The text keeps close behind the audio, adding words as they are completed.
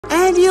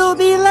and you'll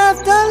be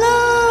left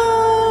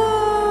alone.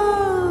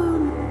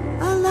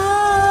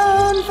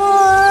 Alone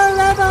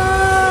forever.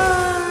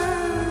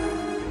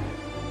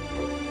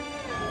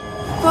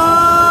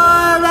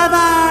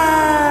 Forever.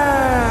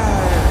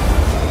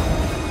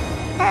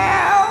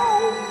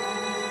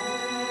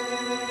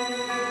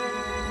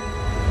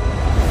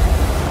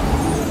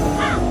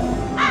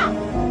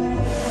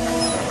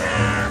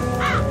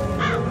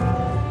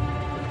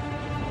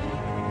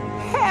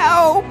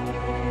 Help!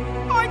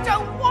 I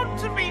don't want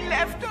to be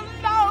left alone.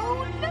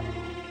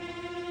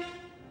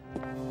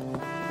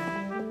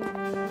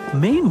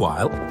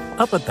 Meanwhile,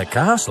 up at the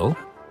castle,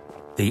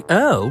 the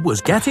Earl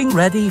was getting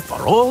ready for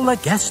all the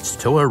guests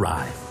to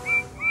arrive.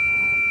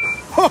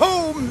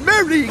 Oh,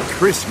 Merry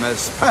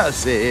Christmas,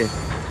 Percy!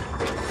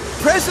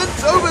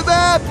 Presents over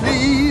there,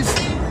 please!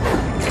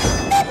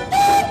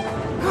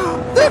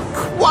 The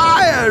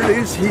choir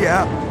is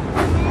here!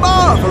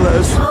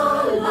 Marvellous!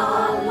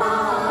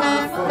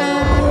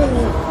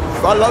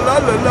 La la la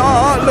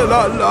la la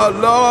la la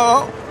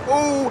la!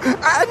 Oh,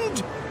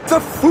 and the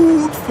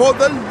food for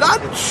the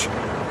lunch!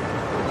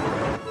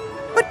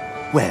 But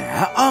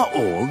where are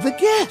all the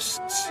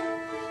guests?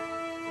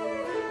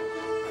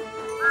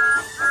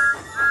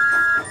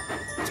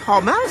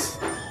 Thomas?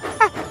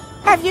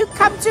 Have you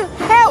come to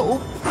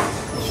help?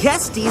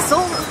 Yes, Diesel,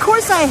 of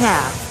course I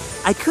have.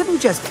 I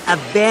couldn't just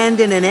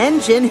abandon an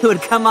engine who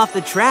had come off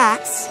the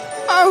tracks.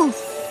 Oh,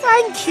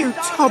 thank you,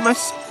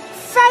 Thomas.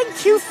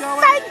 Thank you,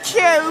 thank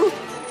you!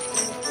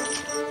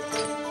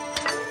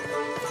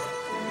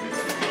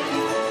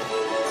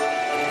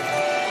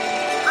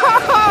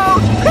 Oh,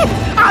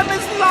 I'm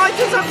as light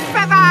as a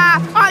feather!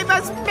 I'm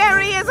as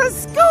merry as a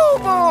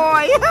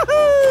schoolboy!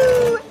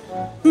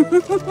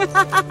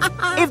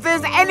 If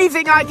there's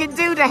anything I can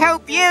do to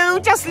help you,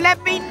 just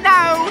let me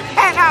know,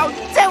 and I'll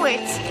do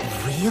it!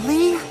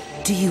 Really?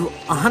 Do you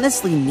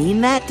honestly mean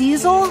that,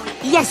 Diesel?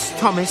 Yes,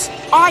 Thomas,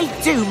 I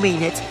do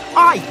mean it.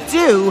 I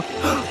do.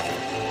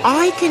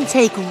 I can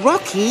take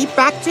Rocky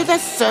back to the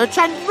Search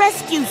and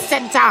Rescue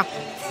Center.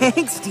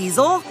 Thanks,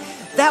 Diesel.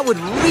 That would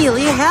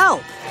really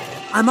help.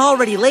 I'm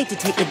already late to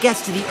take the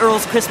guests to the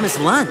Earl's Christmas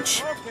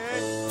lunch.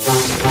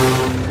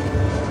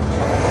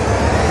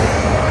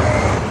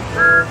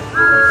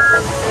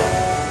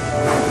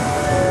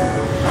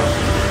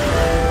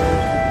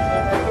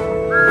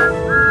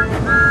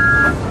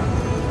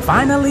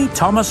 Finally,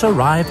 Thomas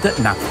arrived at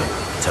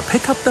Knapford to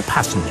pick up the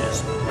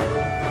passengers.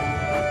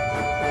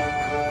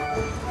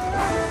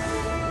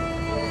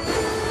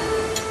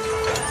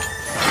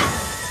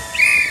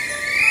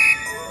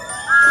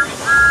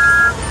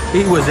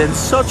 He was in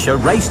such a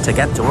race to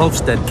get to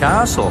Ulfstead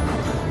Castle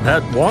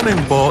that one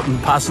important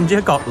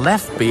passenger got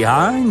left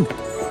behind.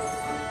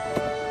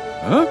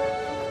 Huh?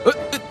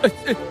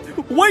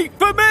 Wait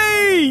for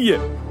me!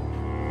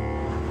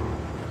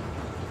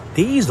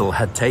 Diesel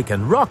had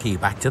taken Rocky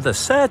back to the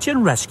Search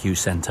and Rescue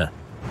Centre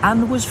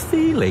and was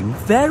feeling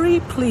very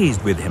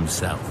pleased with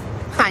himself.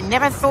 I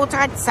never thought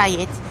I'd say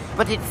it,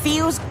 but it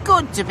feels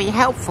good to be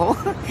helpful.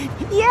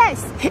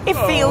 Yes, it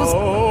feels...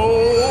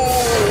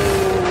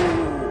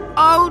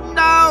 Oh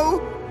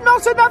no!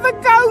 Not another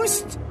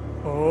ghost!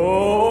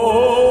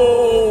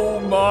 Oh,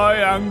 my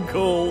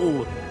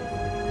ankle!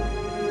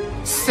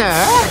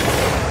 Sir?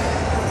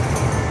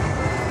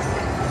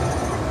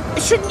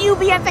 Shouldn't you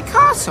be at the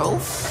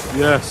castle?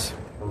 Yes,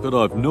 but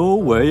I've no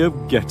way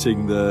of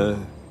getting there.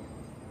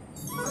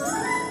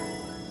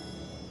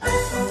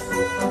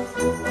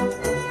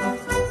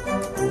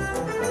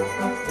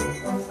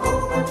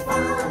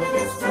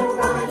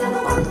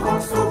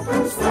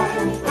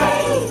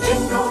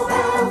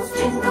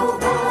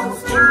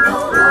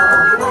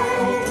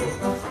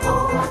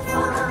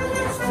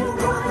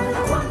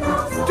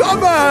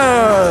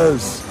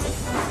 Thomas!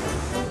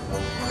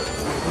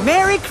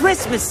 Merry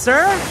Christmas,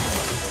 sir!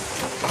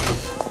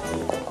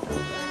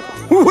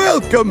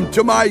 Welcome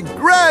to my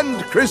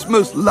grand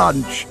Christmas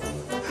lunch.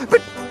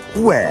 But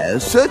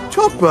where's Sir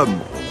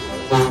Topham?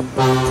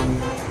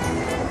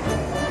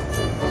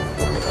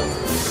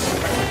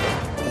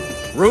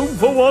 Room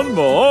for one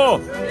more?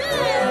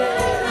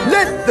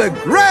 Let the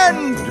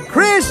grand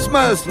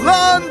Christmas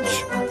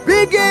lunch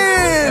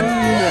begin!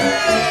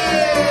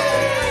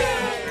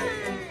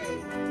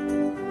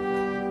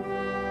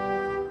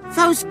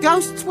 Those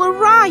ghosts were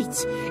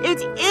right.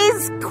 It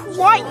is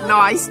quite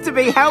nice to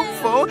be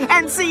helpful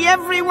and see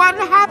everyone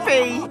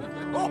happy.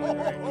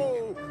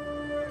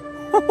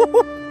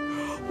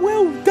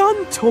 Well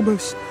done,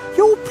 Thomas.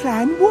 Your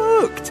plan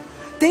worked.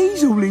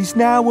 Diesel is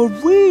now a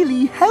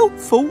really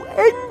helpful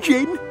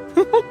engine.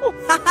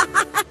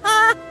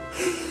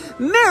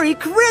 Merry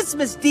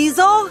Christmas,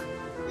 Diesel!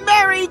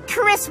 Merry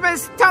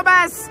Christmas,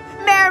 Thomas!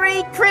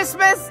 Merry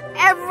Christmas,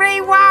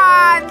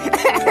 everyone!